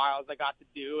profiles I got to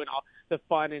do and all the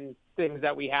fun and things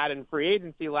that we had in free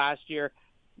agency last year,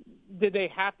 did they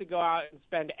have to go out and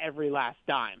spend every last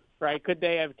dime, right? Could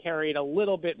they have carried a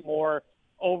little bit more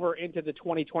over into the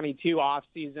 2022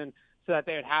 offseason so that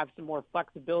they would have some more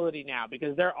flexibility now?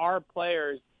 Because there are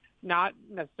players, not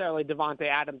necessarily Devontae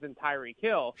Adams and Tyreek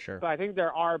Hill, sure, but I think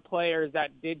there are players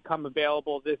that did come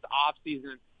available this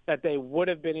offseason that they would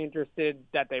have been interested,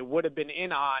 that they would have been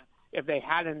in on if they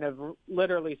hadn't have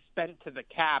literally spent to the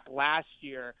cap last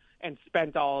year and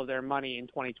spent all of their money in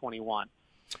 2021.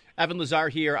 Evan Lazar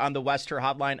here on the Wester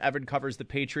Hotline. Evan covers the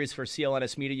Patriots for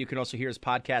CLNS Media. You can also hear his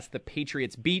podcast, The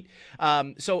Patriots Beat.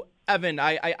 So, Evan,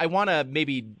 I want to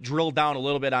maybe drill down a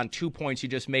little bit on 2 points you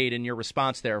just made in your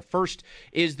response there. First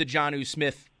is the Jonnu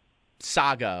Smith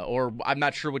saga, or I'm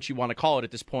not sure what you want to call it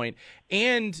at this point,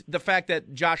 and the fact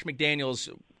that Josh McDaniels,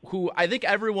 who I think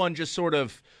everyone just sort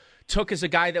of took as a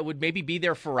guy that would maybe be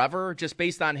there forever, just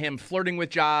based on him flirting with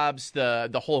jobs,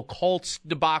 the whole Colts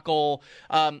debacle.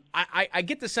 I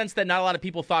get the sense that not a lot of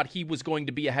people thought he was going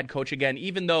to be a head coach again,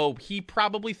 even though he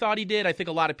probably thought he did. I think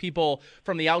a lot of people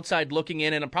from the outside looking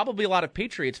in, and probably a lot of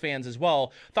Patriots fans as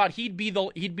well, thought he'd be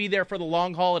there for the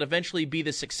long haul and eventually be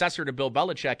the successor to Bill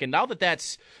Belichick. And now that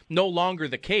that's no longer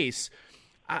the case,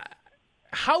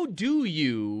 how do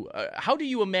you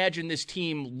imagine this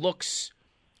team looks,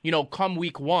 come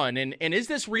week one? And is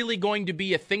this really going to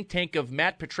be a think tank of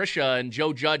Matt Patricia and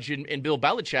Joe Judge and Bill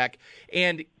Belichick?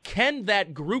 And can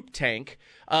that group tank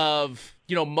of,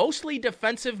 mostly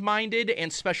defensive-minded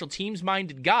and special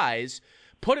teams-minded guys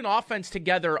put an offense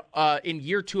together in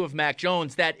year two of Mac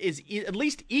Jones that is at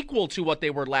least equal to what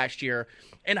they were last year?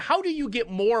 And how do you get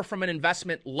more from an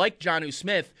investment like Jonnu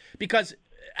Smith? Because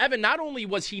Evan, not only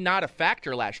was he not a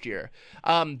factor last year,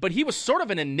 but he was sort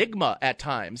of an enigma at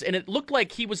times. And it looked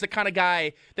like he was the kind of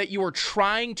guy that you were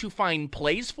trying to find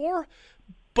plays for.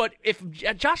 But if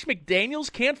Josh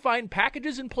McDaniels can't find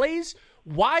packages and plays,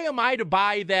 why am I to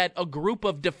buy that a group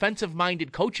of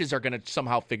defensive-minded coaches are going to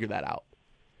somehow figure that out?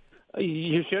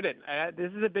 You shouldn't.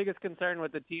 This is the biggest concern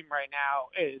with the team right now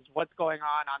is what's going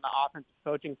on the offensive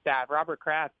coaching staff. Robert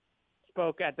Kraft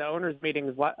spoke at the owners'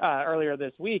 meetings earlier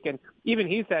this week, and even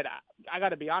he said, I got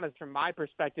to be honest, from my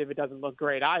perspective, it doesn't look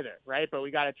great either, right? But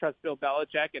we got to trust Bill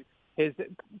Belichick and his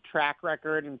track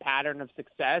record and pattern of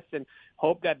success and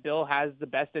hope that Bill has the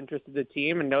best interest of the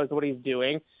team and knows what he's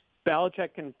doing.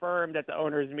 Belichick confirmed at the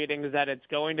owners' meetings that it's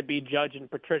going to be Judge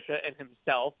and Patricia and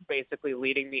himself basically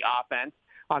leading the offense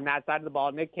on that side of the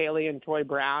ball. Nick Caley and Troy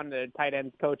Brown, the tight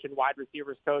ends coach and wide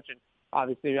receivers coach, and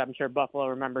obviously I'm sure Buffalo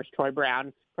remembers Troy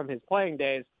Brown from his playing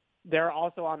days. They're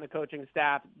also on the coaching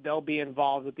staff. They'll be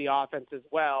involved with the offense as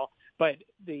well. But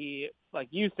like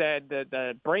you said,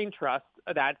 the brain trust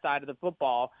of that side of the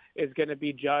football is going to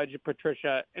be Judge,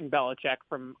 Patricia, and Belichick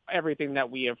from everything that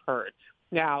we have heard.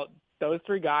 Now, those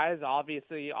three guys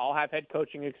obviously all have head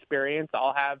coaching experience,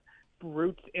 all have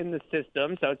roots in the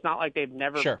system, so it's not like they've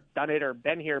never done it or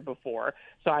been here before.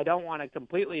 So I don't want to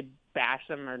completely bash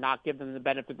them or not give them the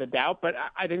benefit of the doubt, but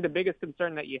I think the biggest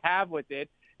concern that you have with it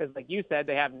is, like you said,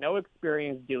 they have no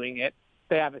experience doing it.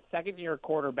 They have a second-year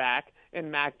quarterback in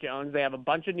Mac Jones. They have a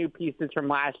bunch of new pieces from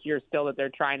last year still that they're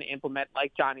trying to implement,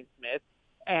 like Jonnu Smith.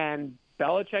 And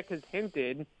Belichick has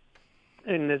hinted,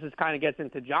 and this is kind of gets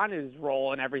into Jonnu's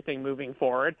role and everything moving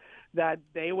forward, that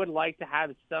they would like to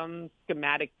have some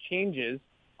schematic changes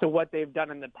to what they've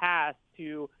done in the past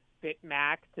to fit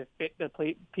Mac, to fit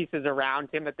the pieces around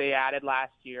him that they added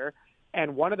last year.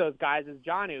 And one of those guys is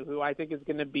Jonnu, who I think is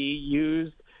going to be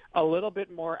used a little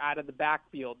bit more out of the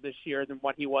backfield this year than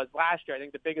what he was last year. I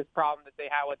think the biggest problem that they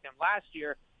had with him last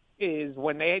year is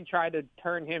when they had tried to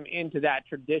turn him into that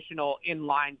traditional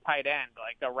inline tight end,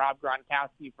 like a Rob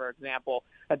Gronkowski, for example,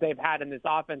 that they've had in this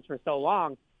offense for so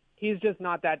long. He's just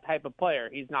not that type of player.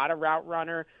 He's not a route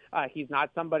runner. He's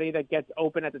not somebody that gets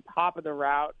open at the top of the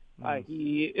route.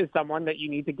 He is someone that you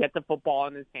need to get the football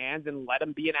in his hands and let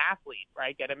him be an athlete,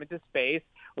 right? Get him into space,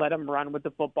 let him run with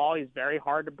the football. He's very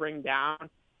hard to bring down.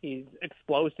 He's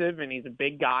explosive, and he's a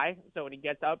big guy. So when he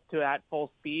gets up to that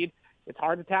full speed, it's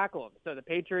hard to tackle him. So the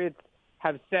Patriots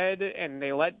have said, and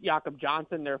they let Jakob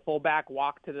Johnson, their fullback,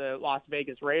 walk to the Las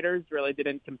Vegas Raiders, really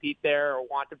didn't compete there or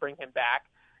want to bring him back.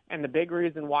 And the big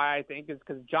reason why I think is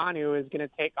because Jonnu is going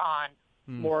to take on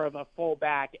more of a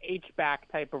fullback,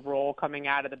 H-back type of role coming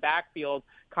out of the backfield,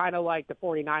 kind of like the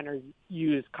 49ers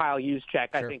use Kyle Juszczyk,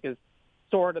 I think is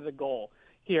sort of the goal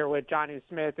here with Jonnu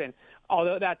Smith. And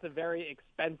although that's a very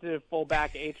expensive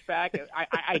fullback, H-back,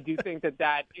 I do think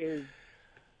that is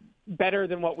better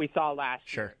than what we saw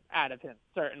last year out of him,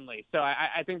 certainly. So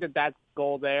I think that's the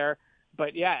goal there.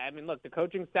 But, yeah, I mean, look, the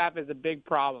coaching staff is a big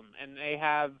problem, and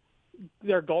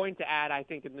they're going to add, I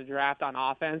think, in the draft on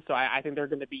offense. So I think they're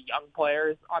going to be young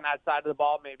players on that side of the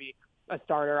ball, maybe a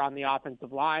starter on the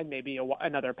offensive line, maybe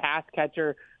another pass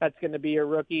catcher that's going to be a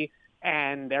rookie.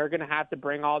 And they're going to have to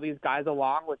bring all these guys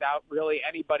along without really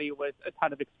anybody with a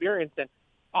ton of experience. And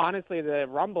honestly, the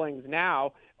rumblings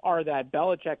now are that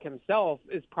Belichick himself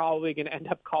is probably going to end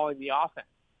up calling the offense.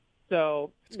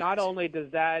 So not only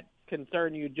does that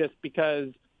concern you just because,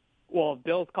 well, if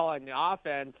Bill's calling the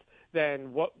offense,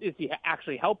 then what is he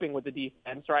actually helping with the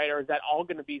defense, right? Or is that all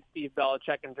going to be Steve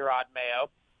Belichick and Jerod Mayo,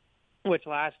 which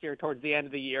last year towards the end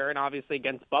of the year and obviously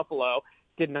against Buffalo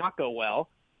did not go well.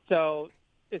 So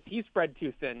is he spread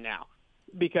too thin now?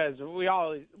 Because we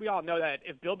all know that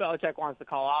if Bill Belichick wants to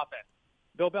call offense,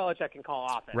 Bill Belichick can call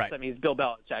offense. Right. I mean, he's Bill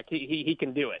Belichick. He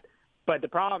can do it. But the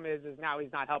problem is now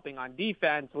he's not helping on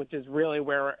defense, which is really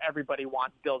where everybody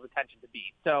wants Bill's attention to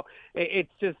be. So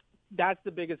it's just that's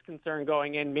the biggest concern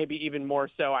going in, maybe even more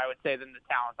so, I would say, than the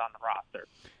talent on the roster.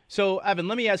 So, Evan,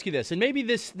 let me ask you this, and maybe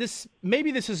this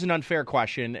is an unfair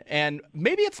question, and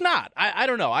maybe it's not. I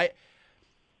don't know.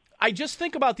 I just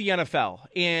think about the NFL,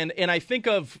 and I think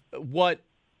of what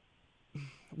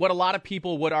a lot of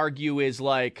people would argue is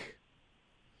like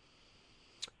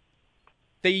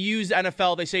they use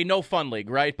NFL, they say no fun league,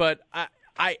 right? But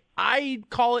I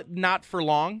call it not for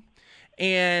long,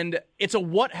 and it's a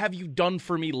what have you done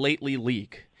for me lately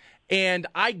league. And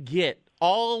I get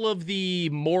all of the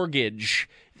mortgage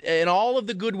and all of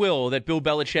the goodwill that Bill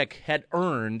Belichick had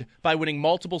earned by winning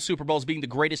multiple Super Bowls, being the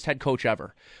greatest head coach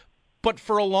ever. But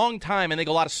for a long time, I think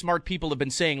a lot of smart people have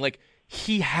been saying, like,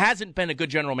 he hasn't been a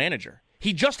good general manager.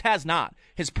 He just has not.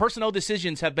 His personnel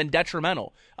decisions have been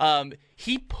detrimental.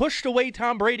 He pushed away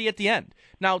Tom Brady at the end.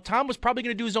 Now, Tom was probably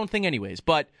going to do his own thing anyways,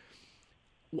 but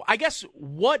I guess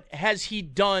what has he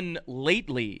done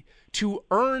lately to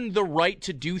earn the right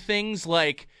to do things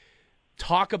like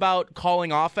talk about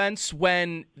calling offense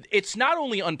when it's not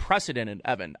only unprecedented,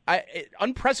 Evan.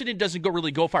 Unprecedented doesn't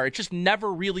really go far. It's just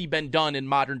never really been done in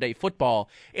modern day football.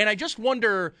 And I just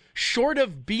wonder, short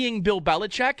of being Bill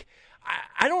Belichick,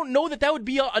 I don't know that would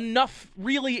be enough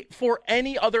really for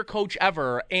any other coach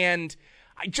ever. And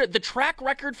the track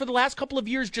record for the last couple of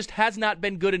years just has not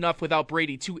been good enough without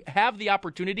Brady to have the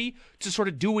opportunity to sort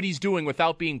of do what he's doing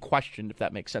without being questioned, if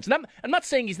that makes sense. And I'm not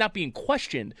saying he's not being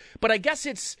questioned, but I guess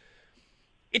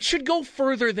it should go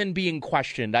further than being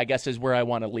questioned, I guess, is where I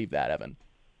want to leave that, Evan.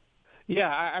 Yeah,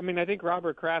 I mean, I think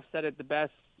Robert Kraft said it the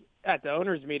best at the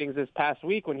owners' meetings this past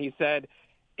week when he said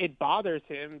it bothers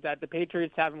him that the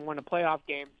Patriots haven't won a playoff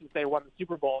game since they won the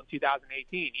Super Bowl in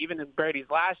 2018. Even in Brady's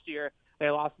last year, they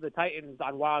lost to the Titans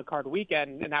on Wild Card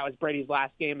Weekend, and that was Brady's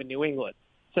last game in New England.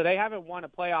 So they haven't won a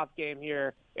playoff game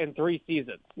here in 3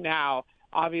 seasons. Now,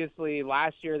 obviously,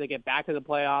 last year they get back to the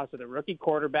playoffs with a rookie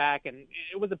quarterback, and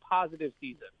it was a positive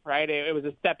season, right? It was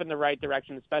a step in the right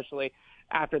direction, especially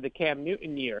after the Cam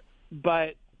Newton year.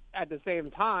 But at the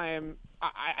same time,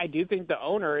 I do think the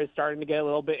owner is starting to get a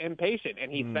little bit impatient,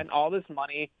 and he spent all this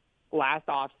money last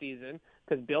offseason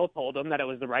because Bill told him that it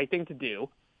was the right thing to do.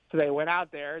 So they went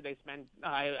out there. They spent,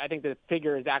 I think the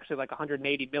figure is actually like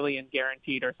 $180 million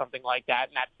guaranteed or something like that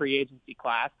in that free agency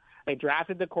class. They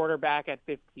drafted the quarterback at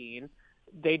 15.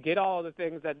 They did all the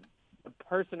things that the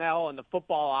personnel and the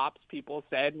football ops people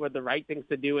said were the right things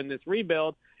to do in this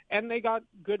rebuild, and they got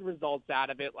good results out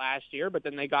of it last year, but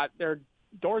then they got their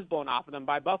doors blown off of them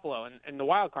by Buffalo in the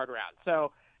wild card round.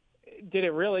 So did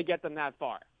it really get them that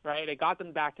far, right? It got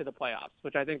them back to the playoffs,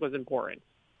 which I think was important.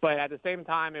 But at the same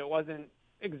time, it wasn't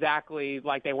exactly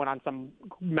like they went on some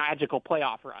magical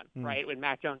playoff run, right, with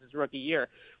Mac Jones' rookie year.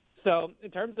 So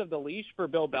in terms of the leash for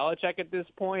Bill Belichick at this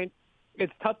point,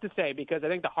 it's tough to say because I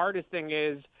think the hardest thing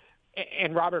is,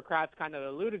 and Robert Kraft kind of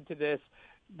alluded to this,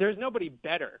 there's nobody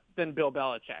better than Bill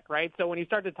Belichick, right? So when you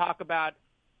start to talk about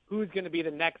who's going to be the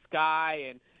next guy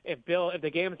and if the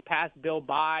game's passed Bill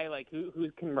by, like who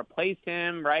can replace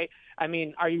him, right? I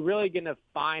mean, are you really going to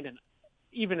find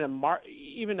even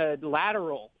a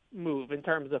lateral move in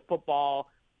terms of football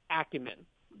acumen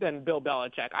than Bill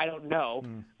Belichick? I don't know,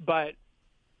 but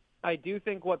I do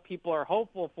think what people are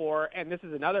hopeful for, and this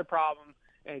is another problem,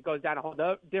 and it goes down a whole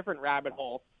different rabbit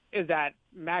hole, is that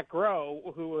Matt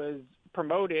Groh, who was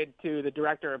promoted to the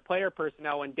director of player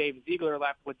personnel when Dave Ziegler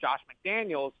left with Josh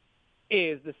McDaniels,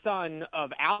 is the son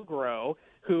of Al Groh,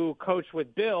 who coached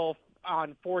with Bill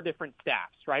on 4 different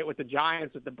staffs, right, with the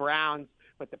Giants, with the Browns,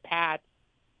 with the Pats,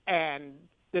 and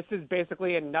this is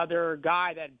basically another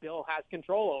guy that Bill has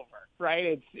control over,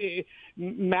 right?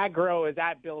 Matt Groh is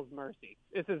at Bill's mercy.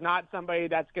 This is not somebody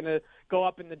that's going to go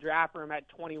up in the draft room at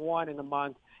 21 in a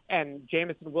month and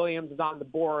Jameson Williams is on the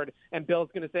board and Bill's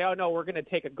going to say, oh, no, we're going to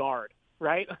take a guard,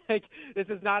 right? Like, this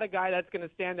is not a guy that's going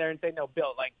to stand there and say, no,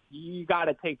 Bill, like, you got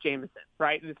to take Jameson,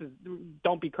 right?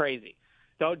 Don't be crazy.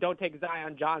 Don't take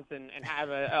Zion Johnson and have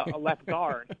a left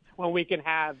guard when we can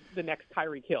have the next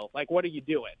Tyreek Hill. Like, what are you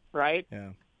doing, right? Yeah.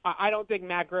 I don't think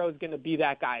Matt Groh is going to be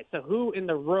that guy. So who in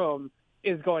the room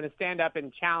is going to stand up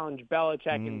and challenge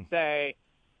Belichick and say,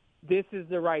 this is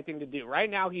the right thing to do? Right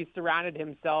now he's surrounded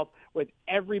himself with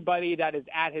everybody that is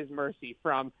at his mercy,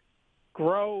 from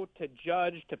Groh to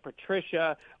Judge to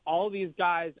Patricia, all these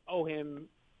guys owe him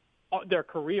their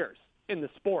careers in the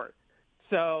sport.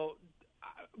 So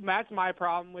that's my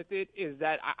problem with it, is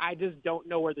that I just don't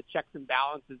know where the checks and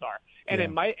balances are. And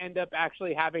it might end up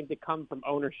actually having to come from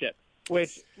ownership,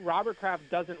 which Robert Kraft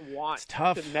doesn't want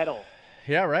to meddle.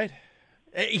 Yeah, right.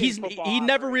 He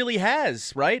never really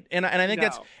has, right? And I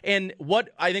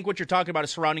think what you're talking about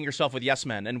is surrounding yourself with yes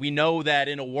men. And we know that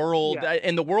in the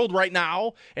world right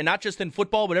now, and not just in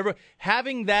football, but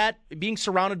being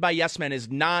surrounded by yes men is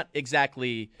not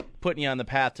exactly putting you on the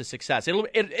path to success.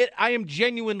 I am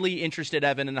genuinely interested,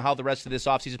 Evan, in how the rest of this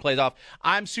offseason plays off.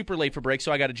 I'm super late for break,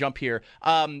 so I got to jump here.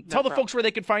 Tell the folks where they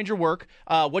can find your work,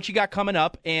 what you got coming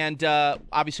up, and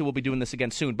obviously we'll be doing this again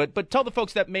soon. But tell the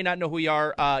folks that may not know who you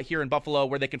are here in Buffalo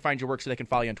where they can find your work so they can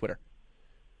follow you on Twitter.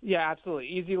 Yeah, absolutely.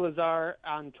 Easy Lazar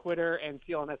on Twitter and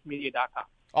clnsmedia.com.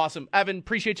 Awesome. Evan,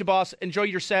 appreciate you, boss. Enjoy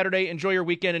your Saturday. Enjoy your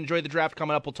weekend. Enjoy the draft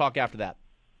coming up. We'll talk after that.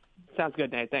 Sounds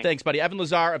good, Nate. Thanks, buddy. Evan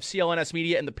Lazar of CLNS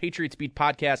Media and the Patriots Beat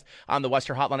podcast on the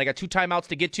Western Hotline. I got 2 timeouts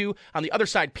to get to. On the other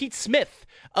side, Pete Smith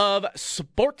of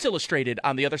Sports Illustrated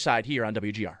on the other side here on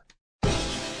WGR.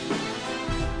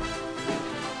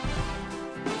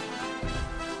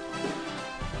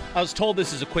 I was told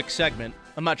this is a quick segment.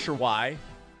 I'm not sure why.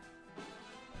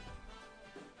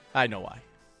 I know why.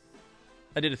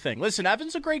 I did a thing. Listen,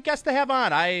 Evan's a great guest to have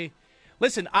on. I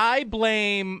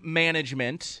blame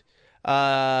management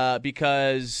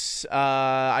because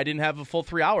I didn't have a full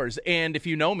 3 hours. And if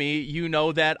you know me, you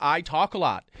know that I talk a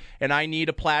lot. And I need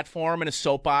a platform and a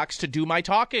soapbox to do my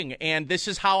talking. And this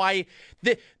is how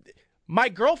my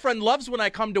girlfriend loves when I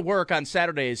come to work on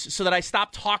Saturdays so that I stop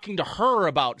talking to her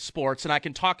about sports and I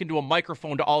can talk into a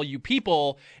microphone to all you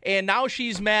people. And now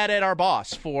she's mad at our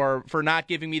boss for not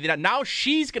giving me that. Now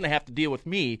she's going to have to deal with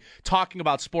me talking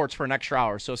about sports for an extra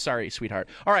hour. So sorry, sweetheart.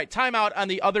 All right, timeout. On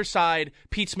the other side,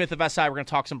 Pete Smith of SI. We're going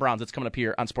to talk some Browns. That's coming up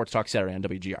here on Sports Talk Saturday on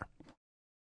WGR.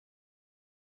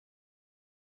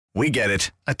 We get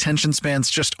it. Attention spans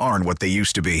just aren't what they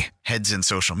used to be. Heads in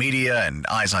social media and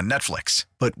eyes on Netflix.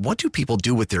 But what do people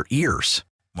do with their ears?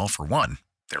 Well, for one,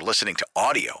 they're listening to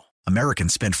audio.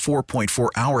 Americans spend 4.4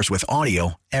 hours with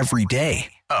audio every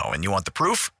day. Oh, and you want the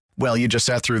proof? Well, you just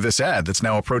sat through this ad that's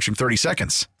now approaching 30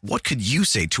 seconds. What could you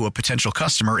say to a potential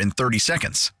customer in 30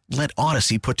 seconds? Let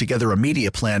Odyssey put together a media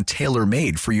plan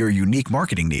tailor-made for your unique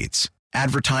marketing needs.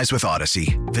 Advertise with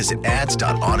Odyssey. Visit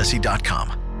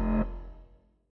ads.odyssey.com.